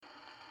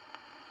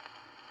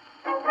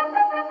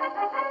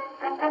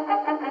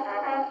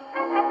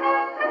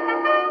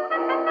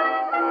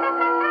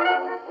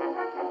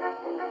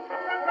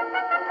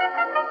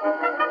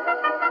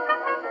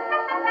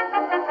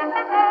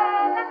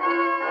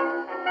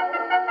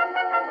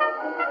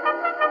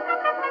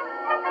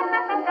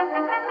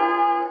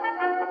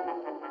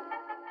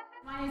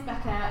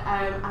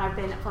and I've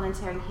been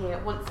volunteering here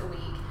once a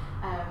week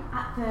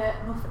at the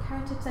Norfolk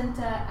Heritage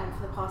Centre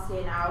for the past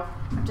year now.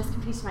 I've just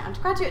completed my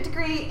undergraduate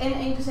degree in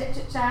English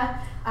literature,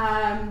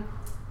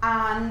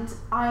 and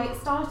I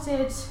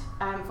started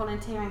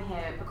volunteering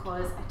here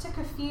because I took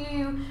a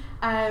few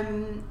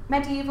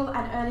medieval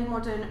and early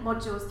modern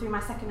modules through my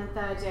second and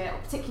third year, or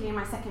particularly in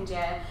my second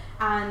year,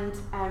 and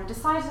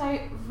decided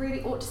I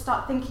really ought to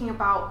start thinking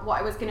about what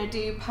I was going to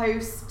do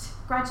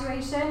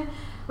post-graduation,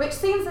 which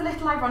seems a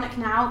little ironic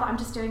now that I'm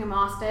just doing a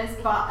master's,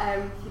 but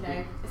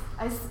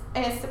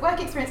it's work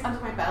experience under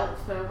my belt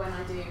for when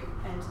I do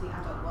enter the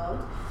adult world.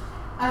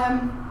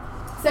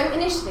 So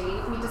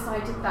initially we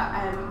decided that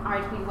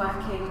I'd be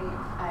working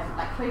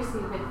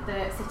closely with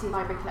the City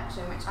Library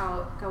collection, which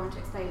I'll go on to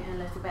explain in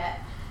a little bit.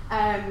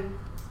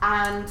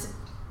 And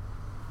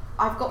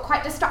I've got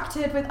quite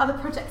distracted with other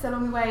projects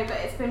along the way, but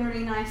it's been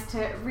really nice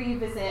to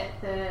revisit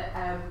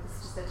this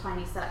is just a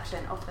tiny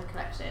selection of the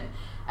collection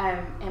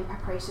in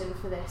preparation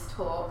for this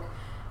talk.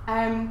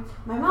 My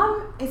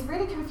mum is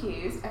really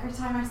confused every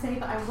time I say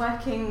that I'm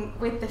working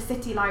with the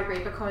City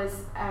Library,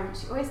 because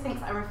she always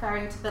thinks I'm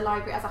referring to the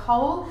library as a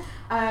whole,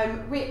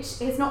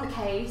 which is not the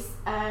case.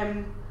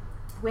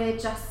 We're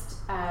just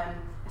a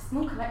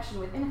small collection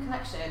within a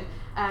collection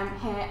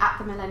here at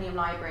the Millennium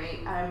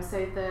Library.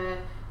 So the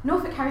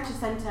Norfolk Heritage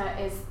Centre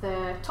is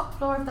the top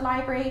floor of the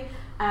library,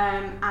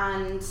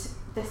 and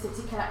the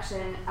City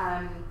Collection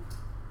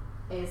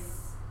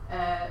is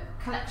a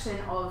collection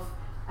of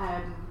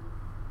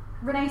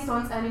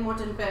Renaissance, early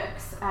modern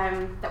books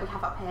that we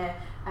have up here,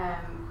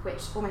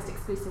 which almost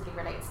exclusively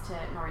relates to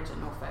Norwich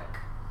and Norfolk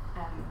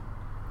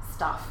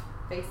stuff,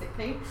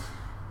 basically.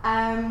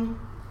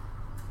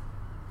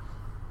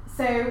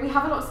 So we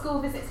have a lot of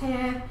school visits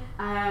here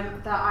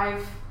that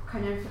I've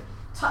kind of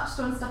touched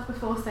on stuff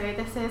before, so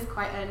this is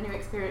quite a new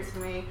experience for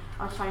me.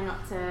 I'll try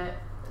not to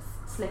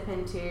slip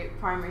into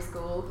primary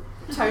school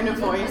tone of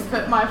voice,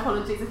 but my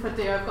apologies if I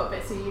do, I've got a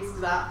bit too used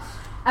to that.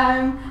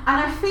 And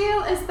I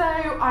feel as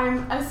though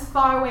I'm as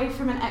far away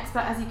from an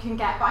expert as you can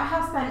get, but I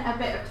have spent a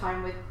bit of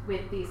time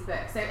with these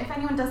books. So if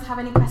anyone does have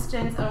any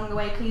questions along the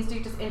way, please do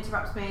just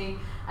interrupt me.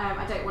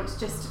 I don't want to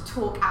just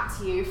talk at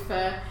you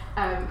for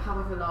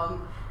however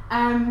long.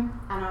 And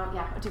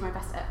I'll do my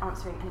best at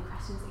answering any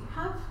questions that you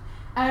have.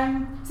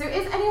 So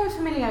is anyone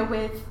familiar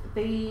with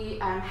the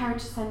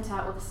Heritage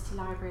Centre or the City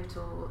Library at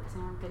all? Has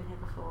anyone been here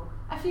before?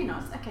 A few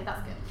nods, okay,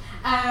 that's good.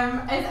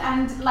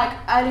 And like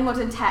early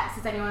modern texts,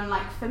 is anyone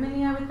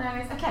familiar with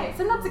those? Okay,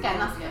 so nods again,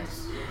 that's good.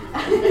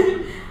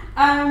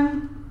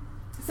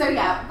 So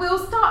yeah, we'll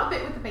start a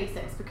bit with the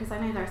basics, because I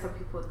know there are some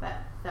people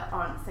that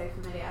aren't so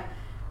familiar.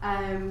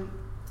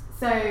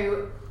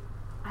 So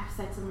I've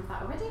said some of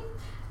that already.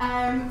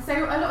 So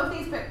a lot of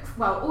these books,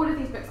 well, all of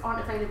these books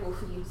aren't available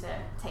for you to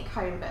take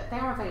home, but they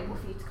are available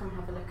for you to come and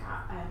have a look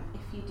at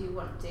if you do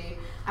want to.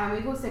 And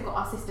we've also got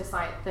our sister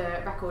site,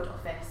 the Record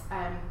Office,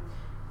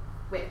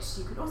 which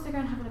you could also go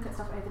and have a look at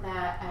stuff over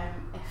there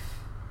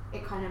if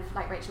it kind of,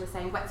 like Rachel was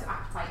saying, whets your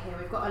appetite here.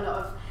 We've got a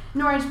lot of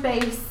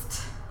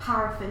Norwich-based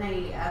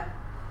paraphernalia.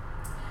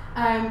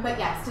 But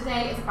yes,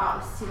 today is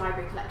about the City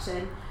Library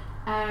collection.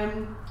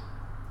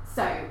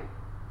 So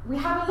we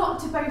have a lot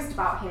to boast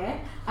about here,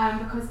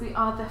 because we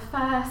are the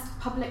first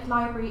public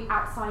library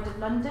outside of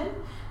London.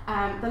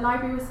 The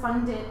library was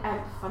founded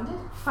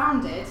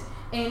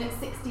in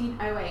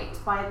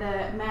 1608 by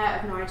the Mayor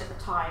of Norwich at the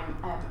time,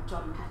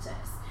 John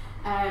Pettus.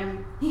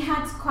 He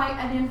had quite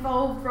an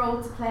involved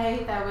role to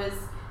play. There was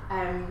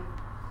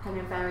kind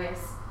of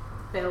various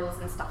bills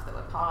and stuff that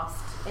were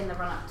passed in the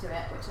run-up to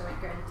it, which I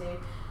won't go into.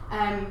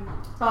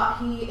 But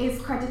he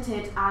is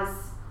credited as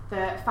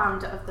the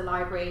founder of the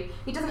library.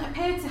 He doesn't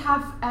appear to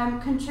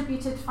have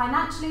contributed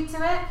financially to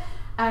it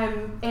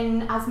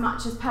in as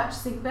much as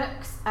purchasing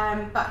books,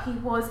 but he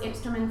was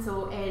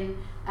instrumental in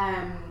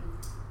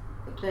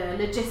the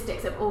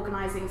logistics of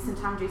organising St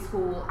Andrew's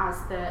Hall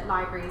as the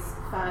library's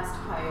first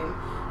home.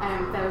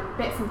 There were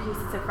bits and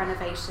pieces of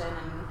renovation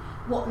and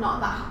whatnot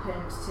that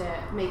happened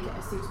to make it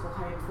a suitable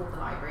home for the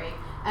library.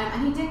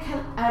 And he did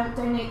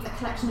donate a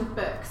collection of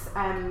books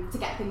to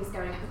get things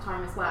going at the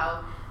time as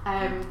well.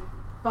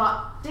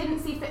 But didn't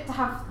see fit to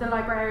have the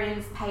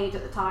librarians paid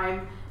at the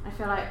time. I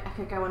feel like I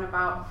could go on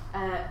about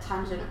a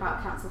tangent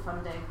about council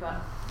funding,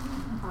 but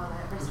I'll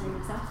restrain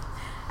myself.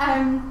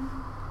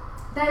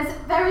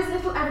 There is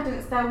little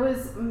evidence there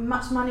was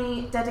much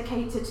money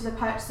dedicated to the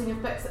purchasing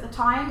of books at the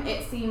time.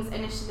 It seems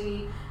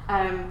initially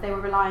they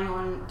were relying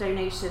on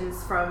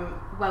donations from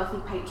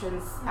wealthy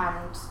patrons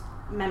and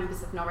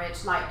members of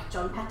Norwich, like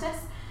John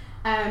Pettus.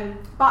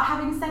 But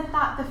having said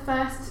that, the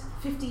first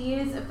 50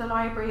 years of the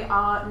library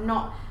are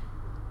not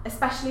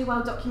especially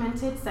well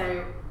documented,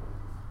 so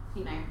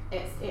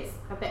it's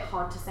a bit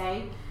hard to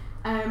say.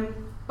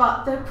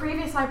 But the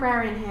previous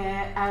librarian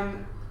here,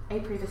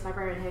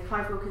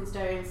 Clive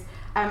Wilkins-Jones,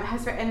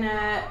 has written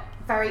a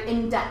very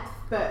in-depth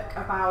book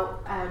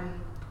about.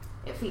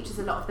 It features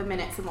a lot of the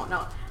minutes and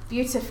whatnot,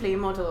 beautifully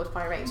modelled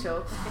by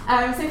Rachel.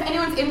 So if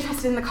anyone's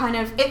interested in the kind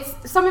of,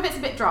 some of it's a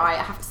bit dry,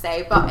 I have to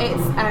say, but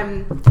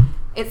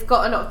it's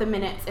got a lot of the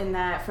minutes in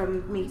there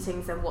from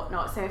meetings and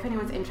whatnot. So if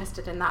anyone's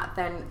interested in that,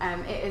 then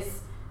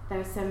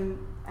there's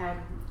some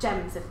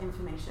gems of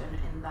information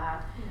in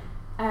there.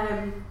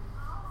 Yeah.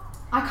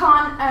 I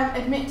can't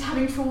admit to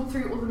having trawled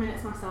through all the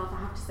minutes myself, I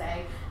have to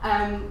say,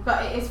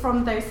 but it is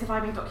from those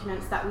surviving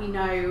documents that we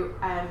know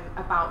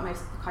about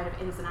most of the kind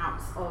of ins and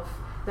outs of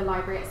the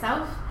library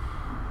itself.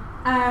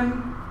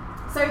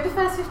 So the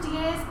first 50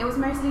 years, it was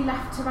mostly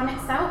left to run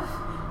itself.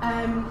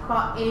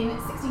 But in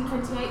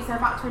 1628, so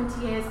about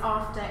 20 years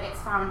after its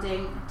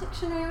founding, a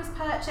dictionary was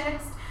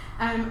purchased,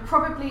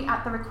 probably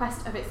at the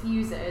request of its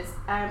users.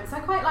 So I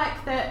quite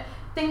like that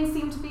things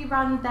seem to be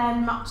run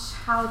then much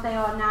how they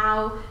are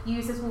now.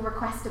 Users will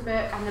request a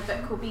book and the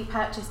book will be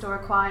purchased or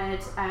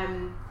acquired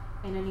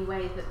in any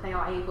way that they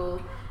are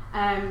able.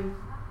 And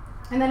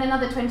then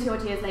another 20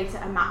 odd years later,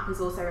 a map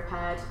was also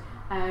repaired.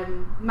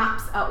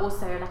 Maps are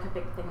also like a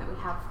big thing that we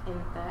have in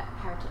the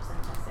Heritage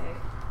Centre, so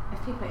if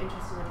people are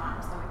interested in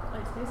maps, then we've got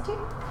loads of those too.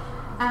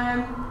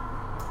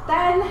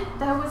 Then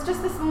there was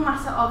just the small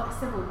matter of a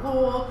civil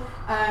war,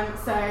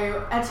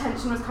 so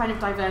attention was kind of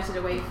diverted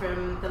away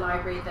from the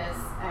library. There's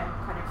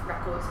kind of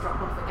records drop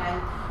off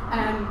again.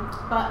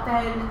 But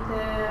then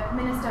the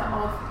minister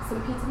of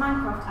St Peter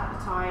Mancroft at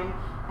the time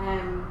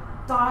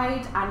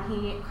died, and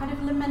he kind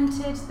of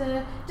lamented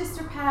the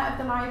disrepair of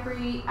the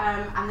library,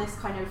 and this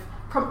kind of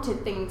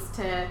prompted things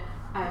to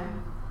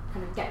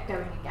kind of get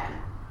going again.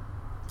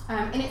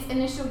 In its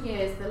initial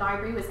years, the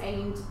library was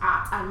aimed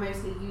at and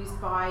mostly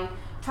used by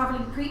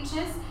travelling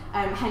preachers,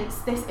 hence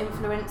this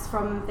influence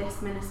from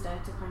this minister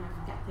to kind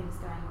of get things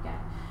going again.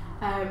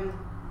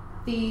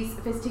 These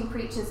visiting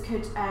preachers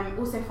could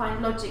also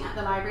find lodging at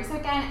the library. So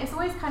again, it's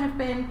always kind of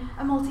been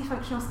a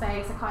multifunctional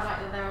space. I quite like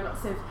that there are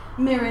lots of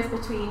mirrors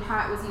between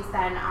how it was used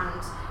then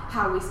and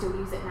how we still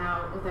use it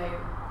now, although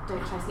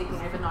don't try sleeping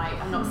overnight.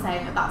 I'm not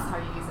saying that that's how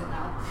you use it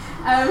now.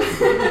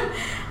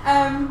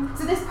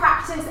 So this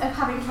practice of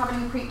having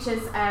travelling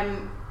preachers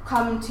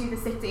come to the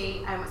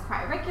city was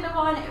quite a regular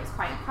one. It was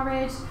quite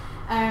encouraged.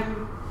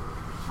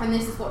 And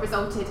this is what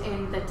resulted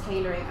in the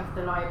tailoring of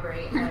the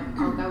library.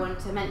 I'll go on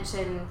to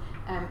mention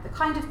the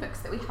kind of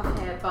books that we have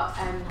here, but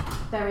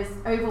there is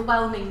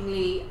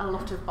overwhelmingly a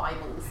lot of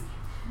Bibles,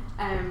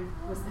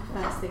 was the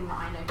first thing that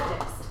I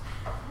noticed.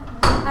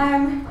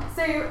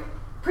 So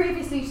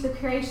previously to the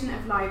creation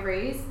of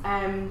libraries,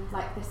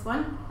 like this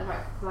one,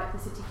 like the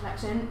City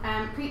Collection,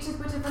 preachers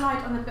would have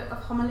relied on the Book of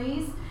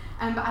Homilies,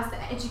 but as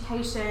the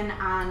education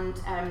and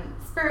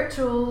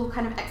spiritual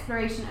kind of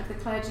exploration of the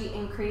clergy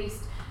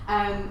increased,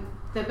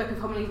 the Book of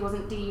Homilies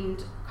wasn't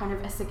deemed kind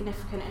of a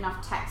significant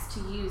enough text to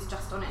use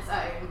just on its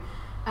own.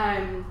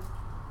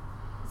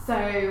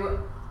 So,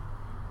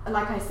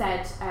 like I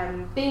said,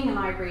 being a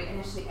library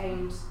initially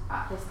aimed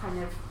at this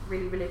kind of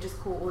really religious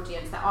core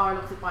audience. There are a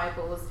lot of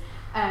Bibles,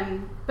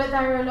 but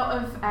there are a lot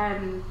of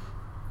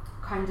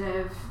kind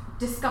of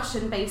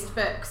discussion-based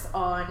books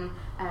on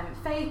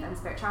faith and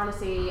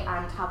spirituality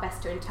and how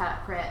best to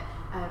interpret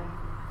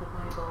the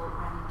Bible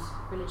and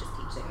religious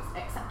teachings,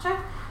 etc.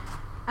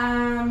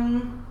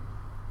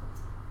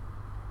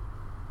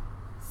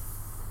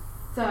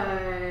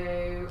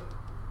 So,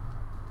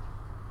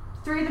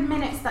 through the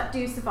minutes that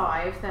do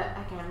survive, that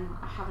again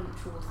I haven't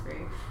trawled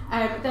through,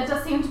 there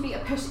does seem to be a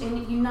push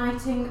in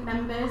uniting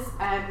members,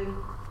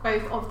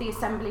 both of the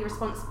assembly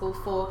responsible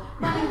for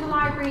running the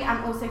library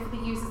and also for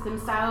the users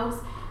themselves,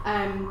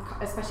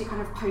 especially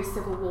kind of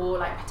post-Civil War,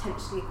 like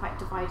potentially quite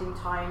dividing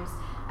times.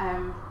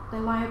 The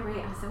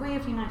library as a way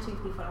of uniting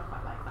people, I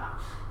quite like that.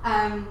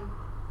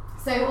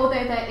 So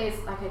although there is,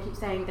 like I keep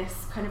saying,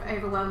 this kind of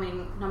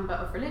overwhelming number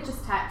of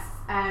religious texts,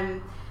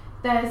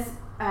 there's,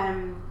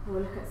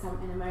 we'll look at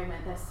some in a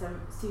moment, there's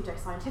some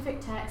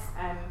pseudo-scientific texts,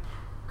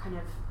 kind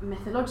of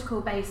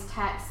mythological based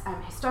texts,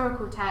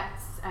 historical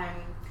texts,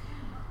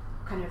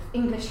 kind of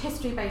English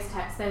history based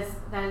texts.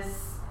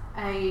 There's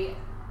a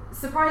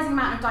surprising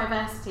amount of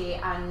diversity,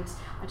 and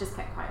I just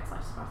get quite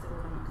excited about it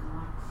all, I'm not going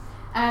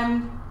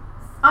to lie.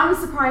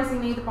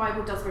 Unsurprisingly, the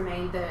Bible does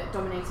remain the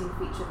dominating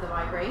feature of the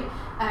library,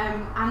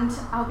 and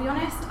I'll be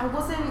honest, I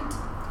wasn't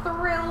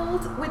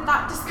thrilled with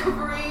that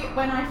discovery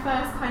when I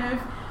first kind of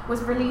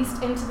was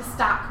released into the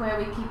stack where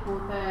we keep all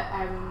the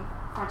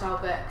fragile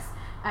books.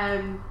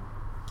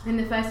 In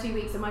the first few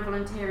weeks of my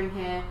volunteering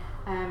here,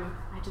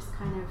 I just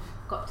kind of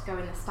got to go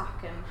in the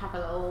stack and have a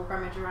little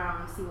rummage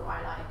around and see what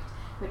I liked,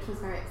 which was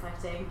very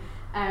exciting.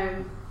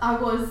 I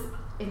was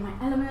in my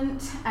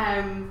element,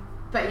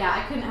 but yeah,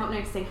 I couldn't help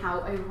noticing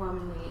how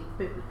overwhelmingly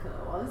biblical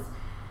it was.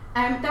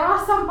 There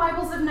are some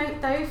Bibles of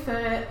note though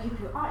for people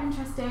who are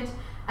interested.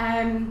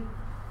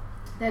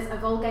 There's a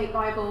Vulgate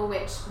Bible,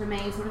 which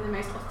remains one of the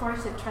most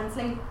authoritative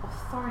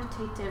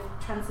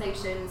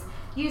translations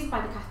used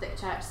by the Catholic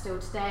Church still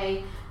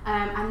today.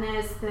 And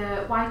there's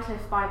the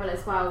Wycliffe Bible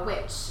as well,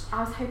 which I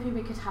was hoping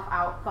we could have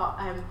out, but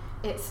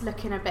it's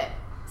looking a bit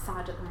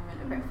sad at the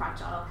moment, a bit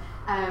fragile,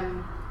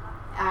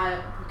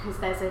 because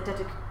there's a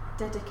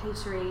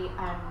dedicatory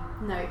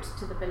note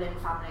to the Boleyn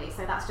family.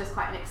 So that's just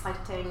quite an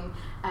exciting,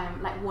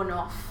 like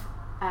one-off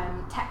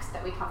text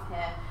that we have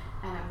here.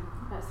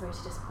 That's sorry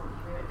to disappoint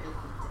you, we won't be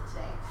looking at it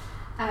today.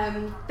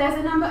 There's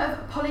a number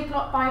of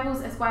polyglot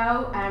Bibles as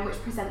well,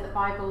 which present the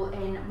Bible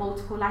in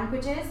multiple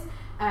languages,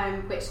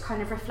 which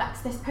kind of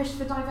reflects this push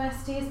for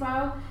diversity as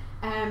well.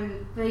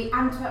 The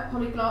Antwerp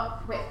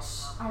polyglot,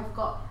 which I've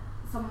got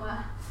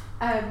somewhere,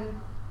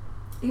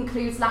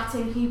 includes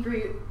Latin,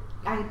 Hebrew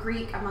and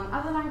Greek among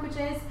other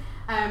languages,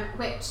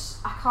 which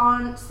I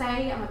can't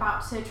say I'm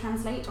about to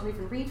translate or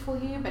even read for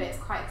you, but it's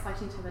quite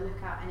exciting to have a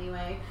look at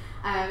anyway.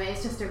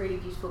 It's just a really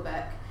beautiful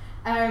book.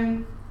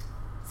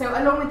 So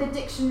along with the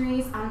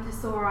dictionaries and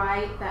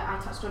thesauri that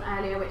I touched on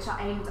earlier, which are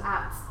aimed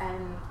at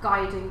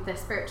guiding the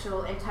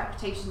spiritual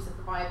interpretations of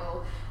the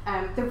Bible,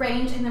 the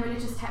range in the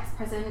religious text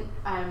present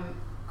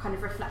kind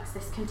of reflects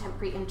this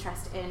contemporary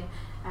interest in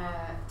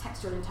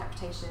textual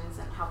interpretations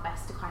and how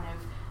best to kind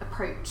of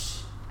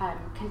approach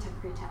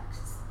contemporary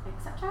texts,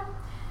 etc.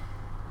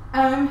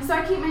 So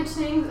I keep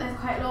mentioning that there's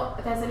quite a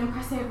lot. There's an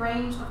impressive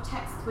range of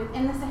texts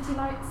within the City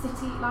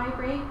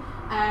Library,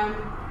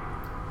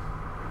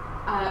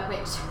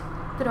 which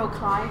good old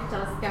Clive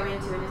does go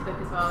into in his book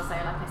as well. So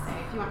like I say,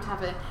 if you want to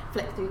have a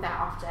flick through that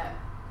after,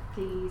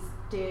 please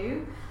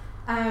do.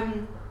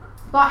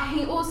 But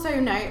he also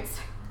notes,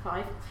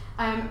 Clive,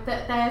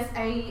 that there's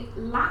a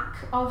lack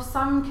of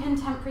some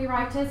contemporary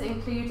writers,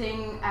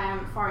 including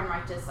foreign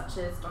writers such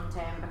as Dante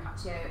and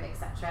Boccaccio,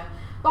 etc.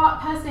 But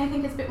personally, I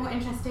think it's a bit more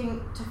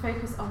interesting to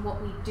focus on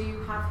what we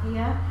do have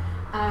here.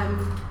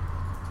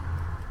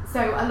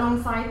 So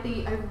alongside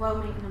the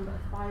overwhelming number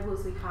of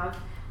Bibles we have,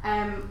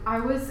 I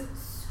was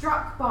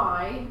struck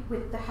by,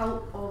 with the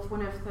help of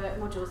one of the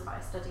modules that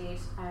I studied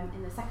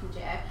in the second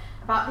year,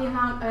 about the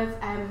amount of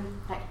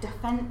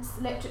defence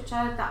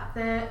literature that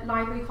the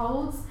library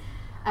holds.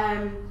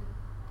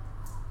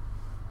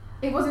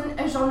 It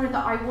wasn't a genre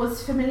that I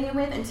was familiar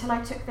with until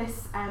I took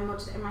this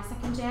module in my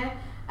second year,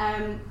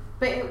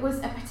 but it was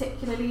a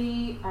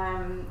particularly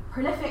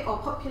prolific or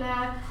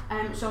popular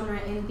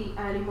genre in the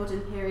early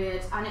modern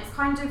period, and it's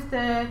kind of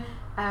the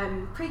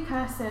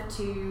precursor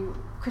to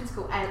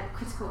critical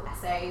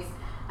essays.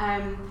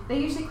 They're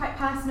usually quite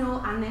personal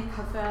and they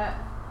cover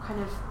kind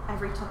of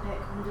every topic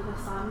under the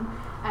sun.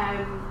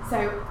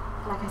 So,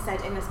 like I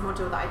said in this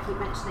module that I keep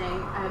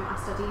mentioning, I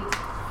studied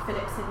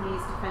Philip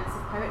Sidney's Defence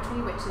of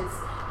Poetry, which is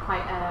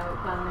quite a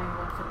well-known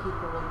one for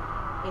people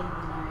in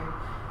the know.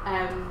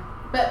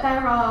 But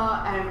there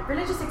are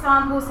religious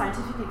examples,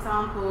 scientific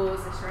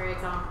examples, literary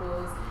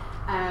examples,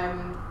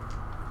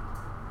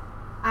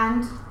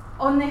 and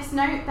on this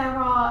note, there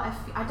are a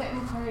few, I don't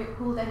know if I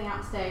pulled any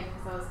out today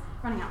because I was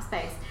running out of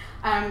space,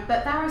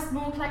 but there are a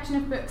small collection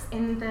of books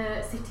in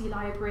the City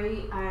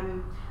Library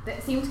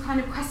that seem to kind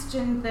of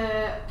question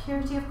the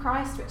purity of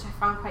Christ, which I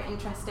found quite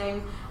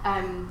interesting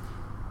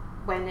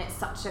when it's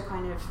such a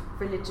kind of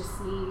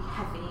religiously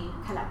heavy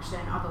collection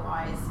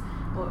otherwise,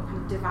 or kind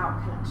of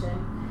devout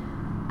collection.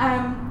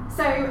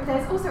 So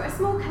there's also a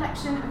small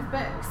collection of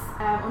books,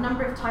 or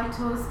number of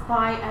titles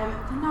by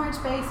the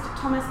Norwich-based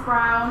Thomas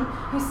Browne,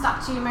 whose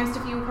statue most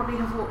of you will probably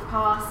have walked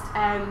past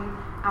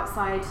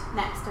outside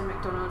next to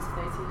McDonald's, for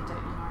those who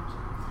don't know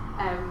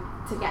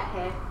Norwich, to get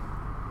here.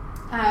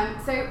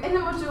 So in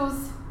the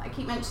modules I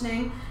keep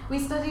mentioning, we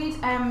studied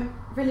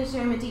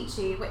Religio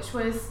Medici, which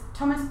was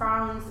Thomas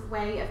Browne's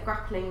way of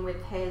grappling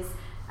with his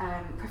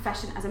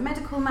profession as a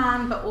medical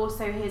man, but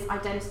also his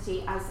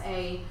identity as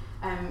a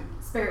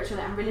spiritual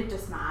and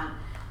religious man.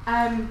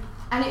 And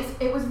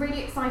it was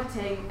really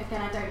exciting.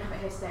 Again, I don't have it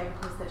here today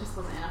because there just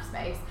wasn't enough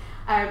space.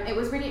 It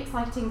was really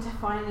exciting to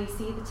finally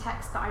see the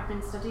text that I've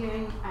been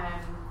studying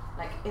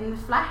in the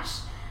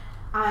flesh.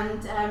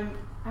 And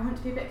I want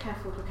to be a bit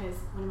careful because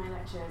one of my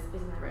lecturers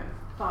is in the room.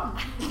 But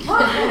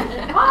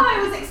while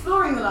I was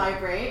exploring the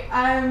library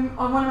on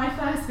one of my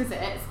first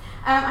visits,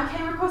 I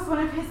came across one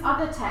of his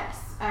other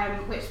texts,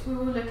 which we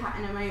will look at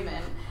in a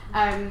moment,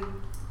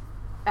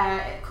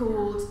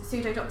 called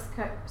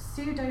Pseudodoxica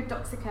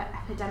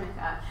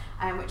Epidemica,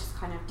 which is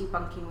kind of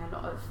debunking a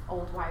lot of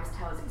old wives'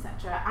 tales,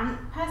 etc. And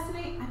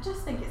personally, I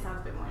just think it sounds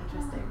a bit more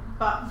interesting.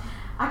 But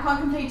I can't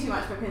complain too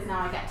much because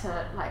now I get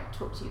to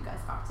talk to you guys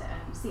about it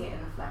and see it in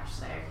the flesh,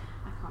 so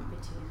I can't be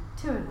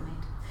too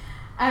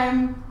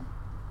annoyed.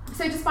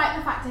 So despite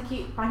the fact I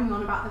keep banging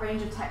on about the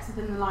range of texts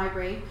within the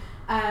library,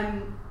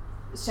 and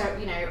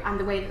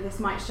the way that this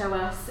might show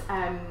us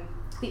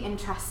the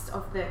interests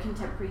of the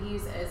contemporary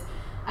users,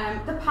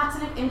 the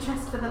pattern of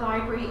interest for the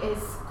library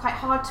is quite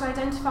hard to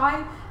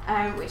identify,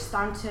 which is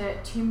down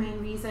to two main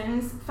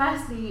reasons.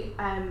 Firstly,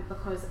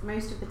 because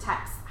most of the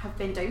texts have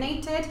been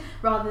donated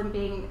rather than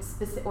being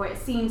specific, or it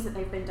seems that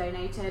they've been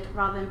donated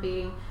rather than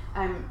being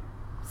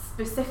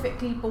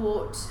specifically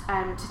bought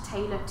to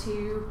tailor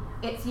to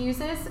its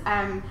users.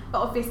 But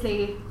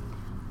obviously,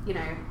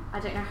 I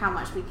don't know how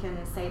much we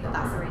can say that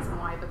that's the reason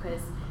why,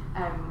 because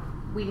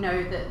we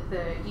know that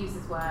the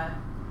users were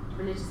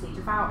religiously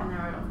devout and there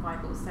are a lot of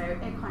Bibles, so it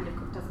kind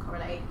of does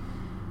correlate.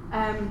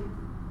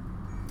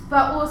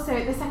 But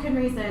also the second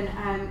reason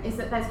is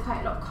that there's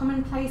quite a lot of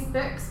commonplace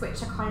books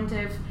which are kind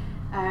of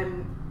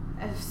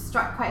have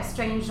struck quite a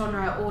strange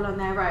genre all on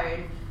their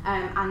own.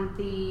 and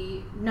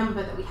the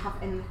number that we have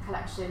in the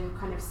collection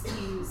kind of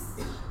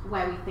skews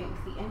where we think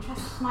the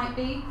interests might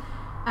be.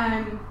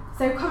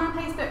 So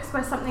commonplace books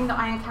were something that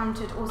I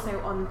encountered also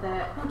on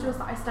the modules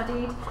that I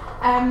studied.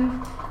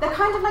 They're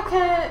kind of like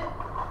a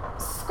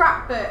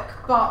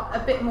scrapbook, but a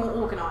bit more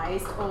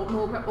organised, or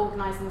more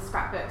organised than the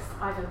scrapbooks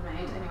I've ever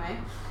made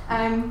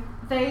anyway.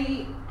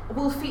 They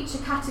will feature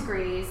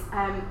categories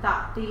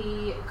that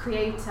the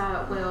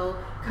creator will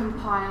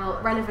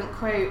compile relevant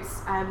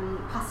quotes,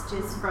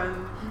 passages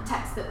from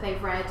texts that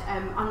they've read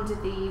under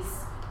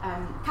these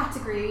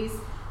categories.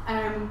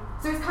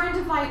 So it's kind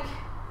of like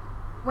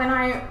when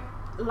I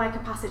like a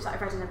passage that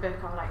I've read in a book,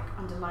 I'll like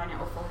underline it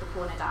or fold the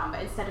corner down,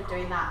 but instead of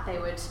doing that, they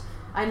would,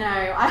 I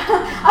know, I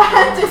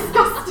had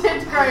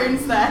disgusted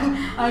groans then,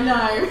 I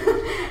know.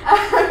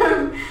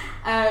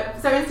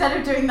 So instead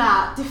of doing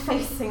that,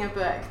 defacing a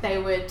book, they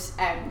would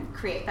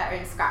create their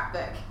own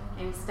scrapbook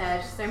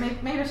instead. So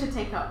maybe I should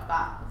take up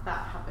that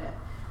habit.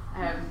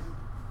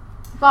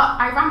 But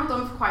I rambled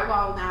on for quite a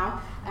while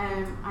now.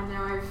 I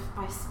know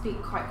I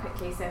speak quite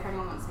quickly, so if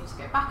anyone wants me to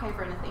go back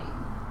over anything,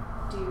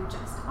 do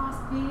just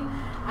ask me.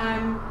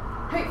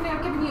 Hopefully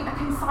I've given you a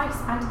concise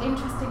and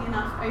interesting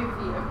enough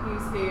overview of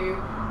who's who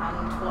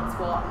and what's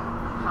what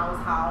and how's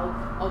how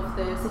of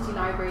the City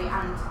Library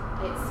and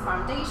its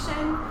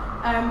foundation.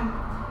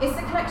 It's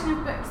a collection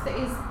of books that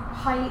is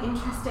highly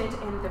interested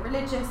in the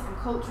religious and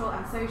cultural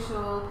and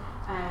social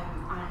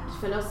and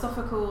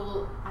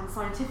philosophical and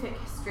scientific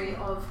history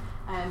of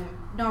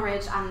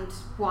Norwich and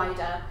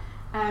wider.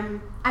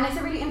 And it's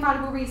a really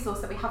invaluable resource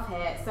that we have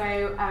here. So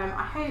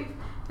I hope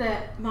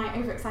that my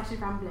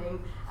overexcited rambling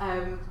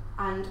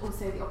and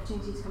also the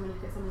opportunity to come and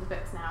look at some of the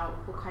books now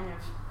will kind of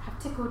have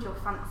tickled your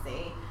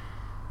fancy.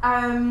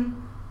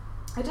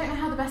 I don't know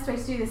how the best way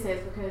to do this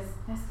is because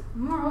there's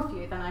more of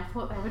you than I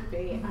thought there would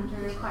be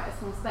under quite a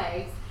small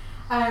space.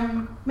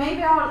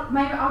 Maybe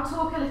I'll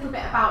talk a little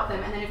bit about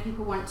them, and then if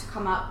people want to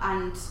come up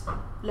and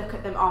look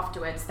at them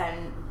afterwards,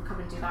 then come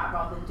and do that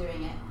rather than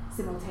doing it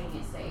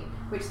simultaneously,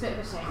 which is a bit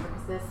of a shame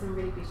because there's some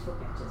really beautiful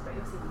pictures, but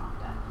you'll see them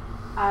after.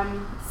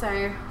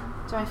 So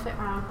do I fit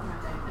round? No,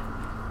 I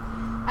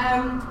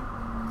don't.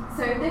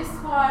 So this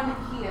one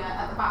here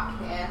at the back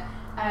here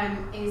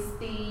is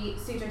the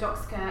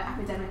Pseudodoxica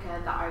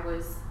epidemica that I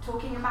was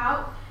talking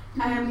about.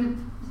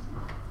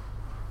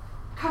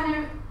 Kind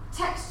of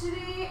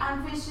textually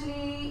and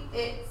visually,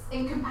 it's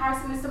in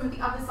comparison with some of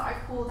the others that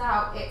I've pulled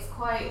out, it's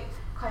quite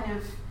kind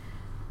of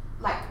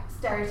like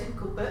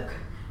stereotypical book.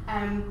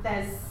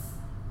 There's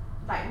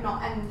like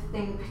not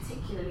anything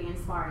particularly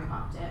inspiring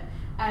about it.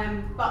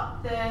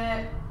 But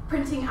the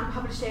printing and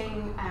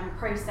publishing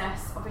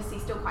process, obviously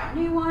still quite a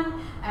new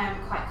one,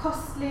 quite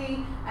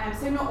costly,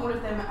 so not all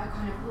of them are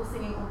kind of all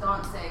singing or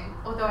dancing,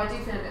 although I do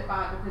feel a bit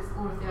bad because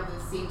all of the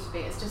others seem to be,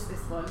 it's just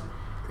this one.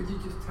 Could you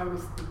just tell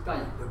us the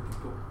date of the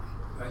book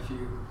as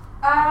you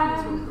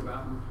talk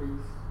about them,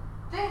 please?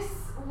 This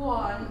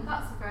one,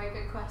 that's a very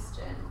good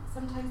question.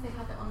 Sometimes they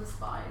have it on the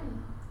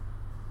spine.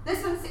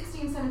 This one's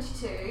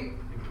 1672.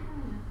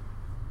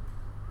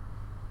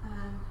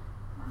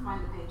 I'll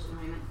find the page in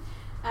a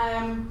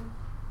moment.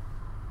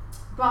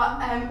 But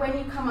when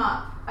you come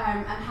up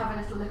and have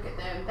a little look at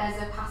them,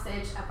 there's a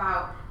passage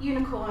about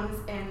unicorns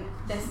in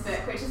this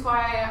book, which is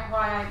why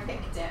I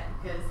picked it,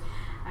 because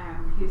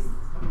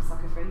I'm a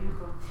sucker for a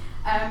unicorn.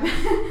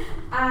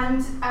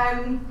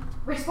 And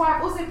which is why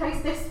I've also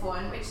placed this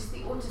one, which is the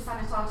Ortus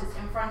Sanitatis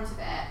in front of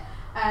it.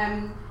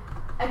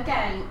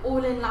 Again,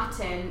 all in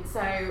Latin,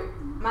 so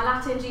my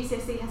Latin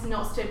GCSE has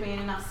not stood me in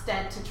enough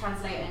stead to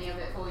translate any of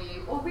it for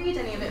you, or read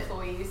any of it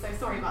for you, so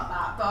sorry about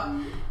that,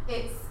 but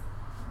it's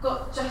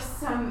got just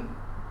some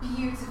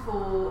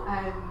beautiful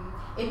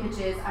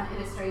images and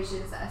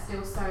illustrations that are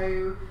still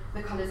so,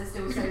 the colours are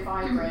still so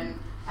vibrant.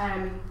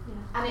 And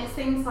it's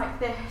things like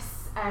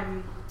this,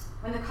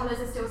 when the colours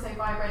are still so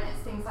vibrant,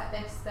 it's things like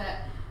this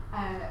that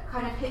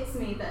kind of hits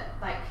me that,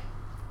 like,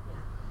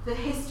 the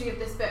history of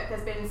this book,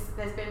 there's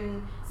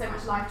been so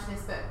much life to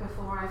this book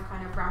before I've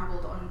kind of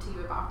rambled on to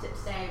you about it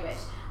today, which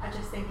I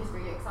just think is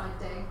really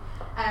exciting.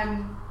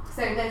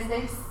 So there's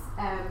this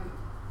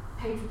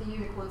page with the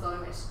unicorns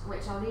on,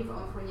 which I'll leave it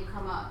on for when you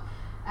come up.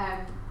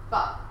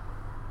 But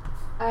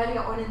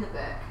earlier on in the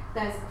book,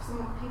 there's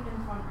some people in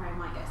the front row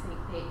might get a sneak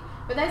peek.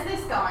 But there's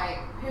this guy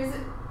who's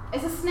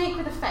a snake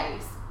with a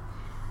face,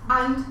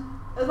 and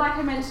like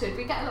I mentioned,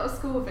 we get a lot of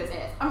school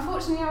visits.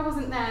 Unfortunately, I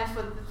wasn't there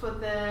for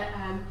the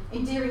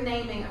endearing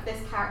naming of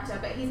this character,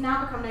 but he's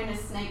now become known as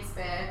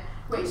Snakespeare,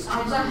 which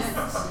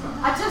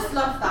I just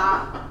love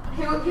that.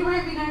 He won't be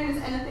known as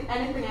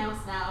anything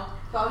else now,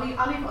 but I'll leave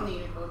it on the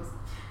unicorns.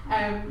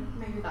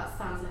 Maybe that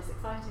sounds less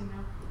exciting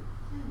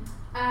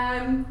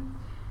now.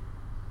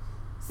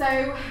 So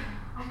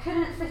I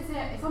couldn't fit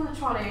it. It's on the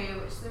trolley,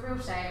 which is a real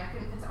shame. I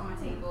couldn't fit it on my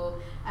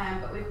table.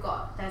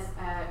 But there's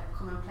a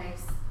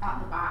commonplace at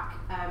the back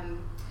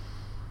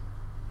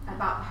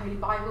about the Holy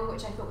Bible,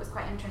 which I thought was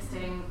quite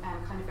interesting.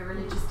 Kind of a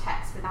religious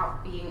text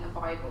without being a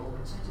Bible,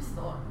 which I just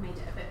thought made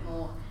it a bit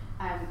more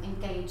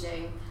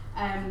engaging.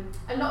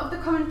 A lot of the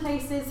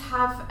commonplaces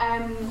have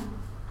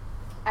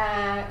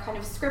kind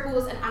of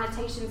scribbles and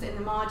annotations in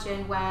the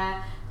margin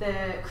where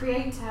the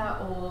creator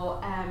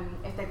or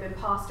if they've been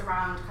passed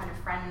around kind of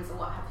friends or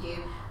what have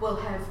you will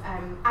have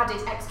added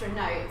extra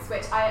notes,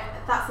 which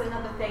that's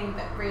another thing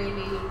that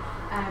really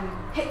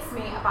hits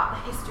me about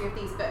the history of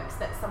these books,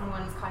 that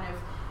someone's kind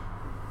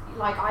of,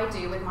 like I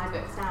do with my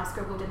books now,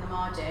 scribbled in the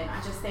margin.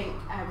 I just think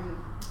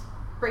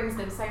brings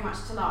them so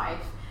much to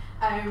life.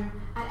 And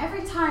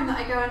every time that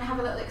I go and have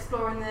a little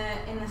explore in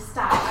the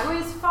stack, I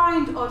always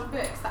find odd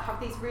books that have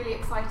these really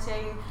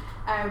exciting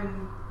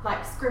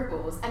like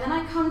scribbles, and then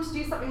I come to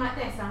do something like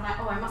this and I'm like,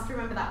 oh, I must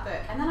remember that book,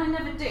 and then I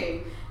never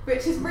do,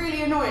 which is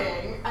really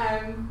annoying,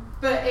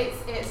 but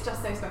it's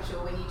just so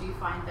special when you do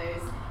find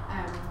those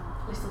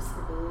little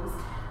scribbles.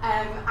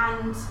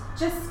 And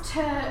just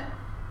to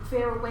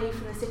veer away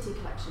from the City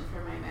collection for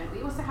a moment,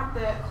 we also have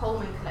the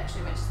Coleman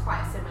collection, which is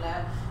quite a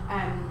similar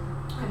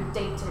kind of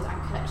dated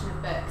and collection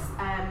of books,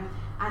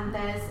 and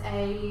there's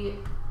a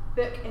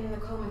book in the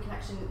Coleman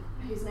collection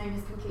whose name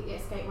has completely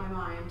escaped my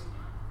mind.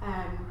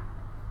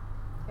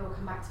 It will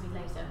come back to me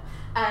later,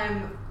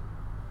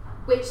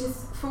 which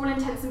is for all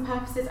intents and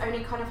purposes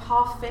only kind of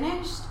half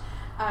finished.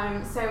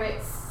 So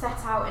it's set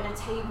out in a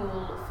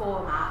table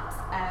format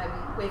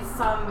with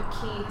some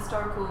key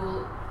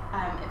historical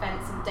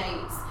events and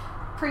dates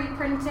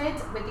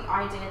pre-printed, with the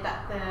idea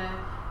that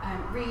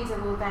the reader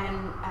will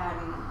then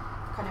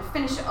kind of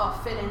finish it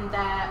off, fill in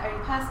their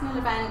own personal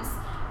events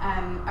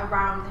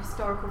around the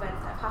historical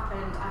events that have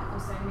happened, and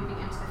also moving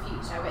into the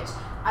future, which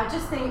I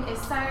just think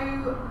is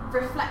so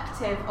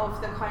reflective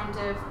of the kind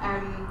of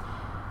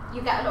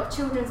you get a lot of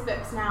children's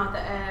books now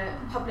that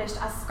are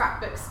published as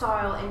scrapbook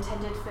style,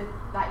 intended for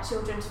like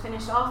children to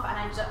finish off,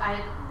 and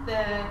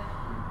the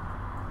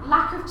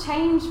lack of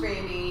change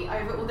really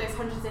over all those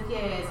hundreds of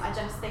years I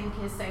just think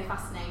is so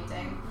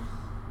fascinating.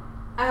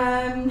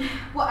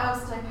 What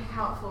else did I pick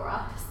out for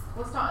us?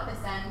 We'll start at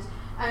this end.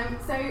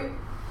 So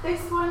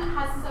this one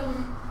has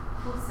some,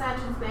 called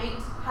Surgeon's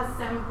Mate, has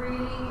some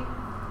really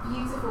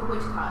beautiful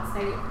woodcuts.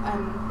 So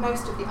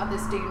most of the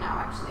others do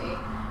now actually.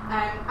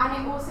 And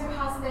it also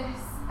has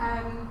this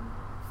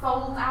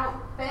fold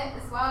out bit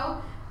as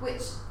well,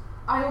 which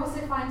I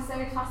also find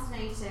so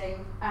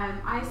fascinating.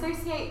 I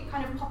associate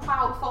kind of pop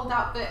out, fold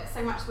out books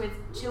so much with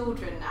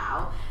children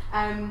now.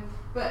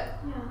 But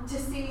to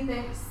see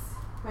this,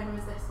 when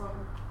was this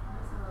one?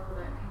 Let's have a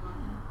look, hang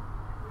on.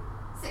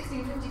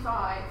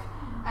 1655.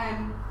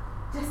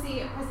 To see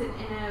it present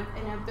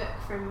in a book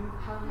from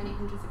how many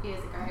hundreds of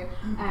years ago,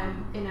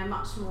 in a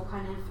much more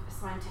kind of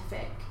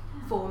scientific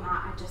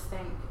format, I just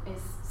think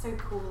is so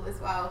cool as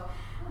well.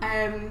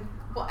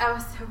 What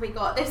else have we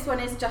got? This one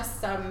is just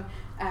some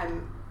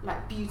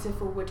like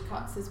beautiful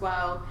woodcuts as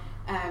well.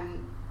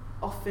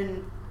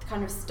 Often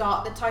kind of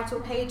start the title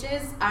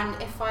pages, and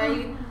if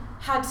I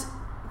had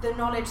the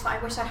knowledge that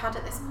I wish I had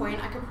at this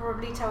point, I could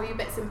probably tell you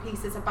bits and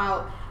pieces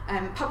about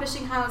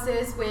publishing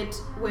houses would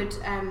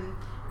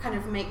kind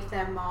of make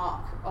their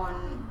mark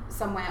on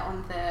somewhere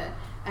on the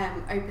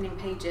opening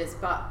pages,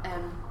 but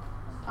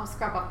I'll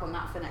scrub up on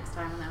that for next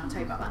time, and then I'll tell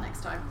you about that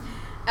next time.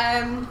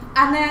 And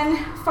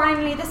then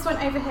finally this one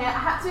over here, I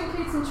had to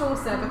include some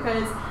Chaucer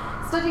because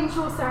studying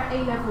Chaucer at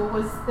A-level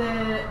was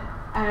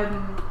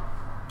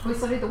we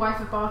studied the Wife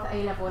of Bath at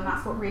A-level, and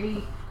that's what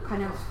really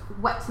kind of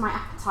whet my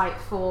appetite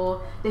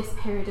for this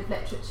period of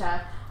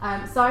literature.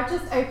 So I've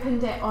just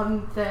opened it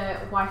on the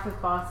Wife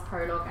of Bath's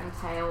prologue and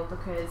tale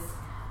because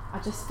I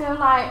just feel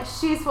like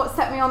she's what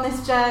set me on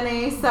this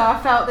journey, so I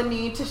felt the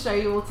need to show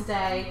you all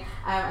today.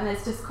 And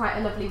there's just quite a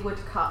lovely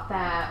woodcut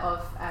there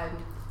of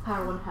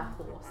her on her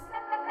horse.